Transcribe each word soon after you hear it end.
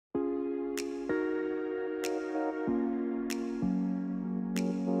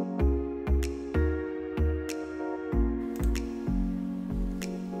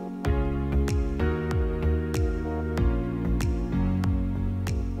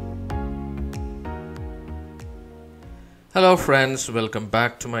Hello friends, welcome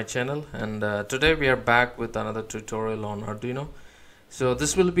back to my channel, and today we are back with another tutorial on Arduino. So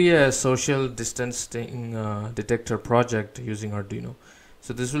this will be a social distancing detector project using Arduino.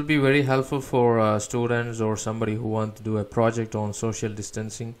 So this will be very helpful for students or somebody who want to do a project on social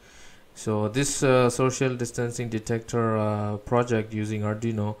distancing. So this social distancing detector project using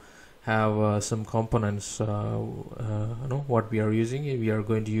Arduino have some components. What we are using. We are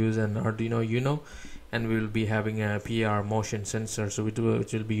going to use an Arduino Uno, and we will be having a PR motion sensor, so which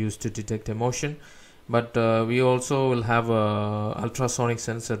will be used to detect a motion. But we also will have a ultrasonic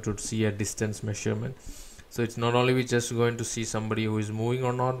sensor to see a distance measurement. So it's not only we just going to see somebody who is moving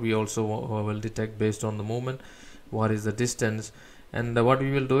or not, we also will detect based on the movement what is the distance. And what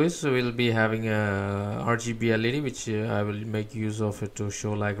we will do is we'll be having a RGB LED, which I will make use of it to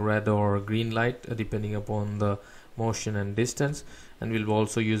show like red or green light depending upon the motion and distance. And we'll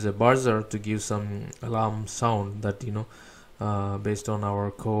also use a buzzer to give some alarm sound that based on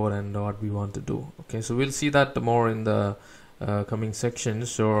our code and what we want to do. Okay, so we'll see that more in the coming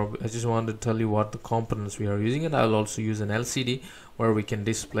sections. So I just want to tell you what the components we are using, and I'll also use an LCD where we can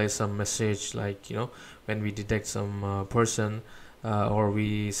display some message, like when we detect some person or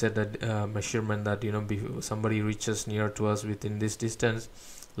we set a measurement that before somebody reaches near to us within this distance,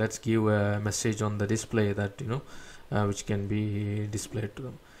 let's give a message on the display that which can be displayed to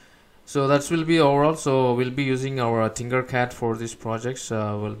them. So that will be overall. So we'll be using our tinkercad for these projects.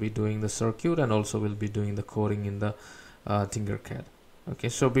 We'll be doing the circuit, and also we'll be doing the coding in the tinkercad. Okay,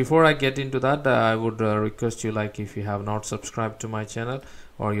 so before I get into that, I would request you, like, if you have not subscribed to my channel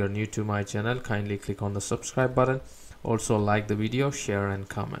or you're new to my channel, kindly click on the subscribe button. Also like the video, share and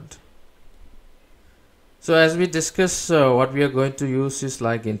comment. So as we discuss, what we are going to use is,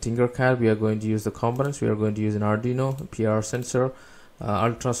 like in tinkercad, we are going to use the components. We are going to use an Arduino PR sensor,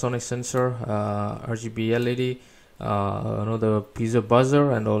 ultrasonic sensor, RGB LED, the piezo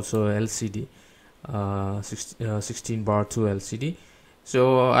buzzer, and also LCD, 16 bar 2 LCD.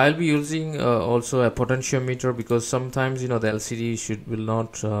 So I'll be using also a potentiometer, because sometimes the LCD will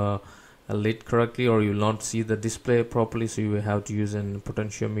not lit correctly, or you will not see the display properly, so you will have to use a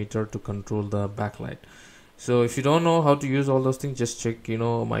potentiometer to control the backlight. So if you don't know how to use all those things, just check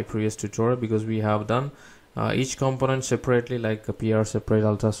my previous tutorial, because we have done each component separately, like a PR separate,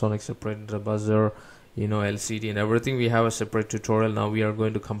 ultrasonic separate, the buzzer, LCD and everything. We have a separate tutorial. Now we are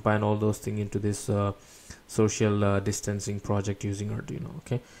going to combine all those things into this social distancing project using Arduino.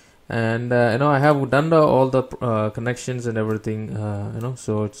 Okay, and I have done all the connections and everything,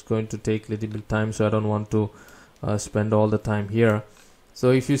 so it's going to take a little bit time, so I don't want to spend all the time here.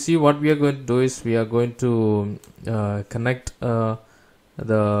 So if you see, what we are going to do is we are going to connect the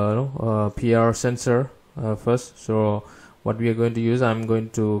PR sensor first. So what we are going to use, I'm going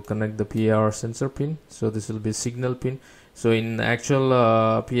to connect the PR sensor pin. So this will be signal pin. So in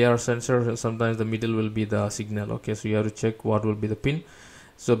actual PR sensor, sometimes the middle will be the signal. Okay, so you have to check what will be the pin.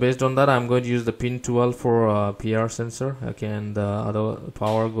 So based on that, I'm going to use the pin 12 for PR sensor. Okay, and the other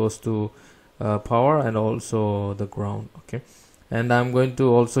power goes to power, and also the ground. Okay, and I'm going to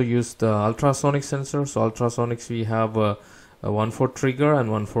also use the ultrasonic sensor. So ultrasonics, we have one for trigger and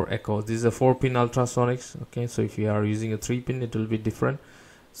one for echo. This is a 4-pin ultrasonics. Okay, so if you are using a 3-pin, it will be different.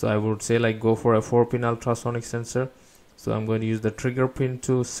 So I would say, like, go for a 4-pin ultrasonic sensor. So I'm going to use the trigger pin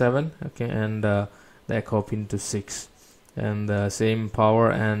to 7. Okay, and the echo pin to 6. And the same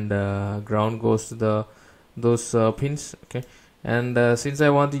power and ground goes to those pins. Okay, and since I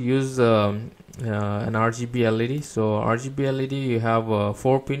want to use an RGB LED, so RGB LED, you have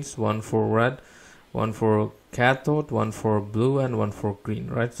 4 pins, one for red, one for cathode, one for blue, and one for green,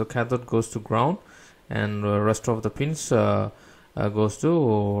 right? So cathode goes to ground, and rest of the pins goes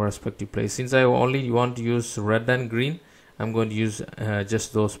to respective place. Since I only want to use red and green, I'm going to use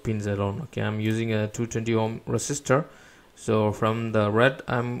just those pins alone. Okay, I'm using a 220 ohm resistor. So from the red,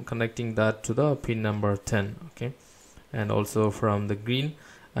 I'm connecting that to the pin number 10. Okay, and also from the green,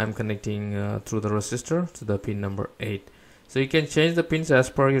 I'm connecting through the resistor to the pin number 8. So you can change the pins as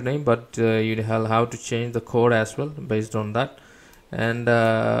per your name, but you have to change the code as well based on that. And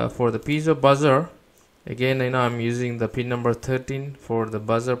for the piezo buzzer, again, I'm using the pin number 13 for the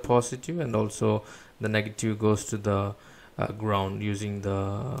buzzer positive, and also the negative goes to the ground using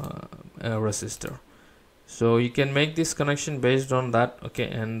the resistor. So you can make this connection based on that. Okay,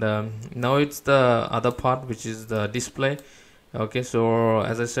 and now it's the other part, which is the display. Okay, so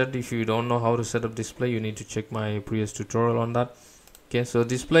as I said, if you don't know how to set up display, you need to check my previous tutorial on that. Okay, so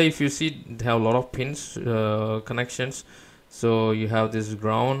display, if you see, they have a lot of pins, connections. So you have this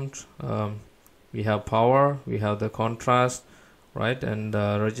ground, we have power, we have the contrast, right, and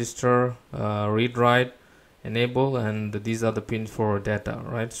register, read write, enable, and these are the pins for data,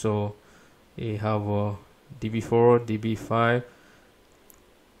 right? So you have DB4, DB5,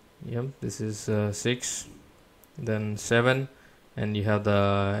 yep, this is 6, then 7, and you have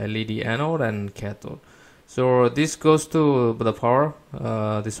the LED anode and cathode. So this goes to the power.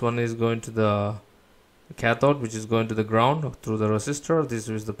 This one is going to the cathode, which is going to the ground through the resistor. This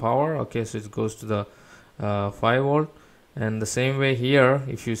is the power. Okay, so it goes to the 5 volt. And the same way here,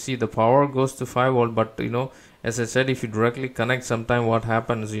 if you see, the power goes to 5 volt, but you know, as I said, if you directly connect, sometime what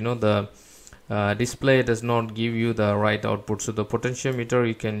happens, you know, the display does not give you the right output. So the potentiometer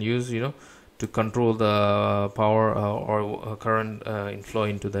you can use, you know, to control the power or current inflow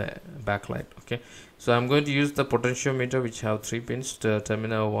into the backlight. Okay, so I'm going to use the potentiometer, which have 3 pins,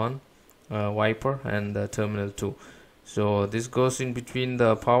 terminal 1, wiper, and terminal 2. So this goes in between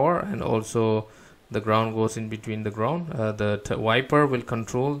the power, and also the ground goes in between the ground. The wiper will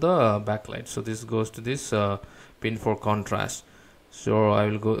control the backlight. So this goes to this pin for contrast. So I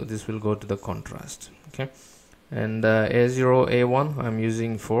will go, this will go to the contrast. Okay, and A0, A1 I'm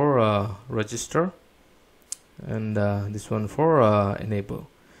using for register, and this one for enable.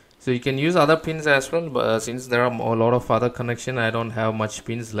 So you can use other pins as well, but since there are a lot of other connection, I don't have much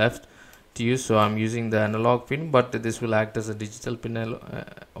pins left to use, so I'm using the analog pin, but this will act as a digital pin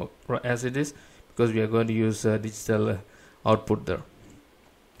as it is, because we are going to use digital output there.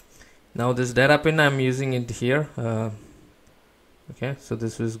 Now this data pin I'm using it here. Okay, so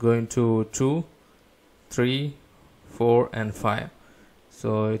this is going to 2, 3, 4, and 5.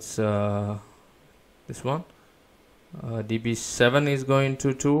 So it's this one. DB7 is going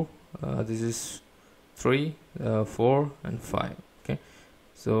to 2. This is 3, 4, and 5. Okay,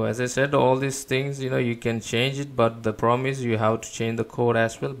 so as I said, all these things, you know, you can change it, but the problem is you have to change the code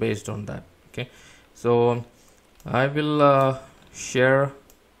as well based on that. Okay, so I will share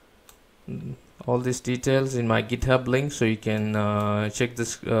all these details in my GitHub link, so you can check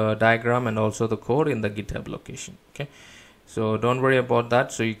this diagram and also the code in the GitHub location. Okay, so don't worry about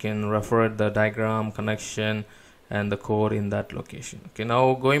that, so you can refer the diagram, connection, and the code in that location. Okay,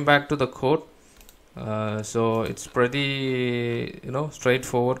 now going back to the code, so it's pretty, you know,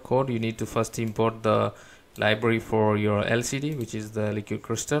 straightforward code. You need to first import the library for your LCD, which is the liquid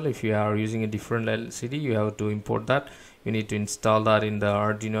crystal. If you are using a different LCD, you have to import that. You need to install that in the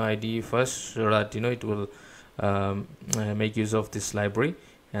Arduino IDE first, so that, you know, it will make use of this library,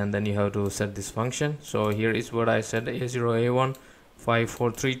 and then you have to set this function. So here is what I said: A0, A1,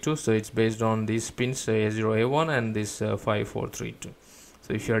 5432. So it's based on these pins, so A0, A1, and this 5432.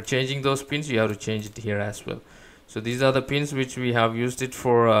 So if you are changing those pins, you have to change it here as well. So these are the pins which we have used it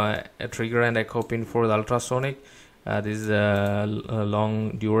for a trigger and echo pin for the ultrasonic. This is a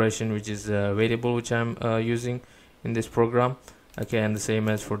long duration, which is a variable which I'm using in this program. Okay, and the same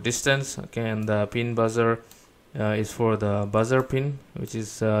as for distance. Okay, and the pin buzzer is for the buzzer pin, which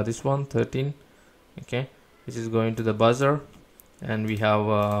is this one, 13. Okay, which is going to the buzzer, and we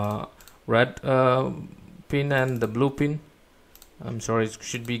have red pin and the blue pin. I'm sorry, it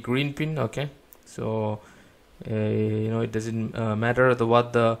should be green pin. Okay, so you know, it doesn't matter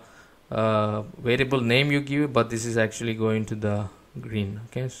what the variable name you give, but this is actually going to the green.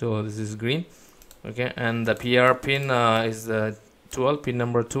 Okay, so this is green. Okay, and the PR pin is the 12, pin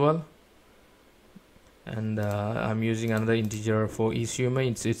number 12, and I'm using another integer for ECUMA.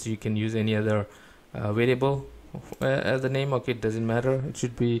 It's you can use any other variable as the name. Okay, it doesn't matter, it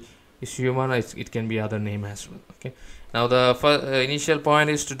should be ECUMA. It can be other name as well. Okay, now the first, initial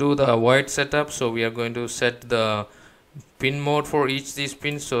point is to do the void setup. So we are going to set the pin mode for each these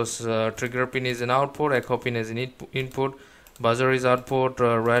pins. So trigger pin is an output, echo pin is an input, buzzer is output,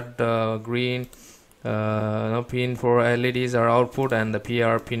 red, green, no pin for LEDs are output, and the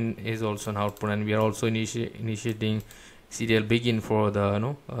PR pin is also an output, and we are also initiating serial begin for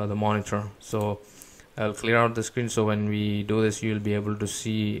the the monitor. So I'll clear out the screen, so when we do this, you will be able to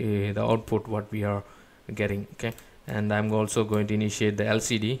see the output what we are getting. Okay, and I'm also going to initiate the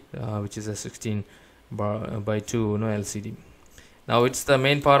LCD, which is a 16 by 2 LCD. Now it's the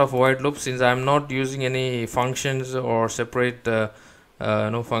main part of void loop. Since I'm not using any functions or separate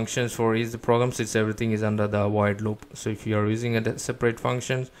functions for each program, since everything is under the void loop. So if you are using a separate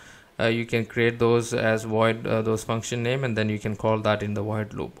functions, you can create those as void, those function name, and then you can call that in the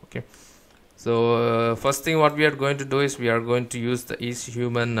void loop. Okay, so first thing what we are going to do is we are going to use the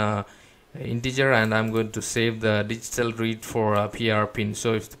isHuman integer, and I'm going to save the digital read for PR pin.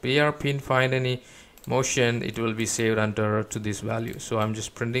 So if the PR pin find any motion, it will be saved under to this value. So I'm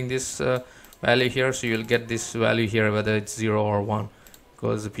just printing this value here, so you'll get this value here whether it's 0 or 1,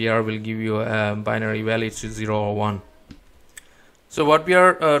 because the PR will give you a binary value to 0 or 1. So what we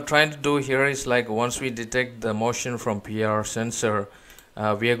are trying to do here is, like, once we detect the motion from PR sensor,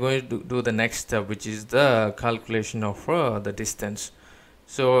 we are going to do the next step, which is the calculation of the distance.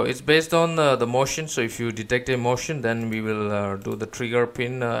 So it's based on the motion. So if you detect a motion, then we will do the trigger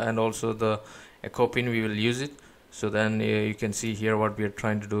pin and also the echo pin, we will use it. So then you can see here what we are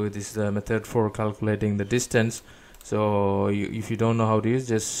trying to do. This is the method for calculating the distance. So if you don't know how to use,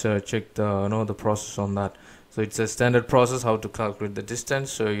 just check the the process on that. So it's a standard process how to calculate the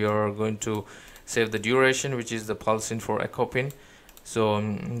distance. So you're going to save the duration, which is the pulse in for echo pin. So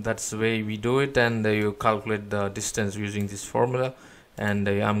that's the way we do it, and you calculate the distance using this formula. And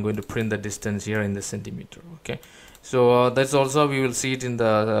I'm going to print the distance here in the centimeter. Okay, so that's also, we will see it in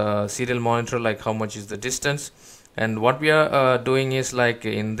the serial monitor, like how much is the distance. And what we are doing is, like,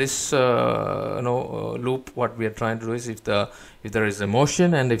 in this loop, what we are trying to do is, if there is a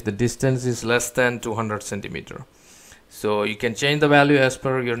motion and if the distance is less than 200 centimeter, so you can change the value as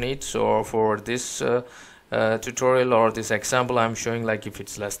per your needs. So for this tutorial or this example, I'm showing, like, if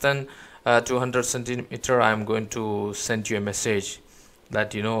it's less than 200 centimeter, I'm going to send you a message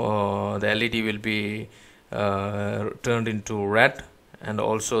that the LED will be turned into red, and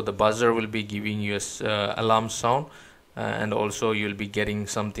also the buzzer will be giving you a alarm sound, and also you'll be getting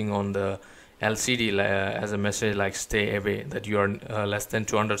something on the LCD as a message, like stay away, that you are less than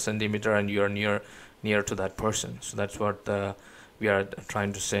 200 centimeter and you are near to that person. So that's what we are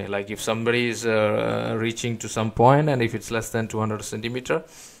trying to say. Like, if somebody is reaching to some point, and if it's less than 200 centimeter,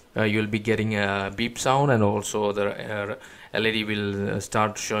 you'll be getting a beep sound, and also the LED will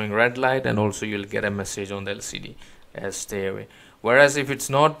start showing red light, and also you'll get a message on the LCD as stay away. Whereas if it's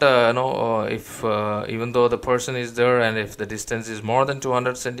not if even though the person is there, and if the distance is more than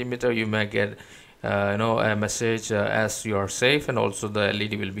 200 centimeter, you may get a message as you are safe, and also the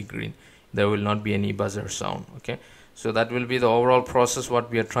LED will be green. There will not be any buzzer sound. Okay, so that will be the overall process what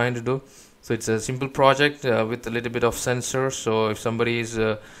we are trying to do. So it's a simple project with a little bit of sensors. So if somebody is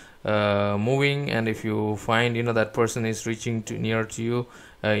moving, and if you find that person is reaching near to you,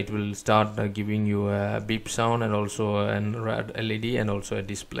 it will start giving you a beep sound, and also a red LED, and also a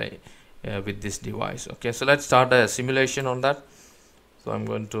display with this device. Okay, so let's start a simulation on that. So I'm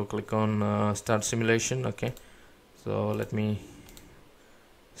going to click on start simulation. Okay, so let me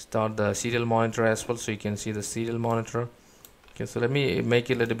start the serial monitor as well, so you can see the serial monitor. Okay, so let me make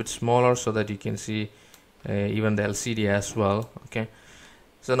it a little bit smaller so that you can see even the LCD as well. Okay,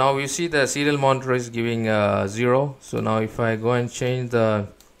 so now you see the serial monitor is giving 0. So now if I go and change the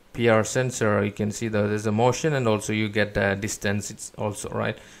PR sensor, you can see there's a motion, and also you get the distance, it's also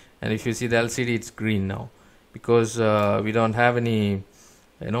right. And if you see the LCD, it's green now, because we don't have any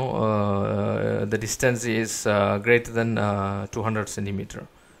the distance is greater than 200 centimeter.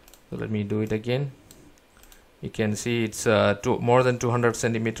 So let me do it again. You can see it's more than 200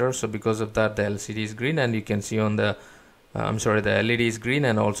 centimeters. So because of that, the LCD is green, and you can see on the the LED is green,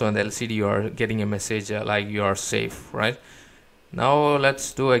 and also on the LCD you are getting a message like you are safe, right? Now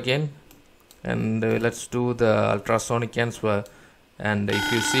let's do again, and let's do the ultrasonic sensor. And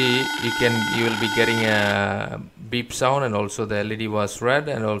if you see, you will be getting a beep sound, and also the LED was red,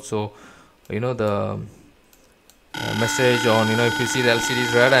 and also the message on if you see the LCD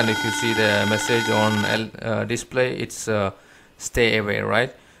is red, and if you see the message on display, it's stay away,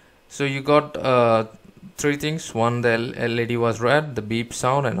 right? So you got 3 things. One, the LED was red, the beep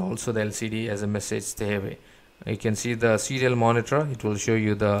sound, and also the LCD as a message stay away. You can see the serial monitor, it will show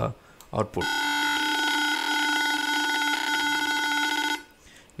you the output.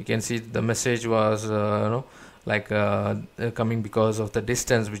 You can see the message was coming because of the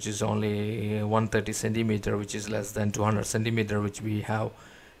distance, which is only 130 centimeter, which is less than 200 centimeter, which we have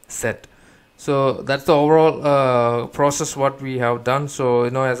set. So that's the overall process what we have done. So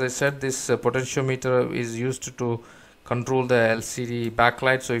as I said, this potentiometer is used to control the LCD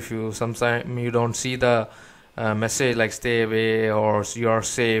backlight. So if you sometimes you don't see the message like stay away or you are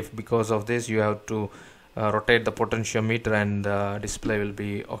safe, because of this you have to rotate the potentiometer, and the display will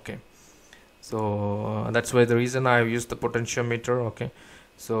be okay. So that's why the reason I have used the potentiometer. Okay,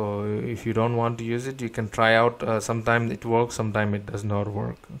 so if you don't want to use it, you can try out. Sometimes it works, sometimes it does not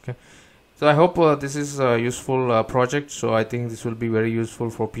work. Okay, so I hope this is a useful project. So I think this will be very useful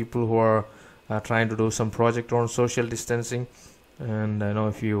for people who are trying to do some project on social distancing. And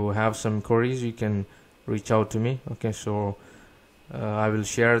if you have some queries, you can reach out to me. Okay, so I will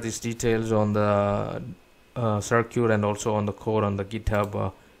share these details on the circuit, and also on the code on the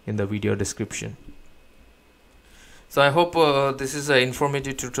GitHub in the video description. So I hope this is an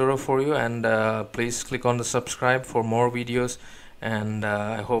informative tutorial for you, and please click on the subscribe for more videos, and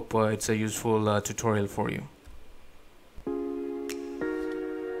I hope it's a useful tutorial for you.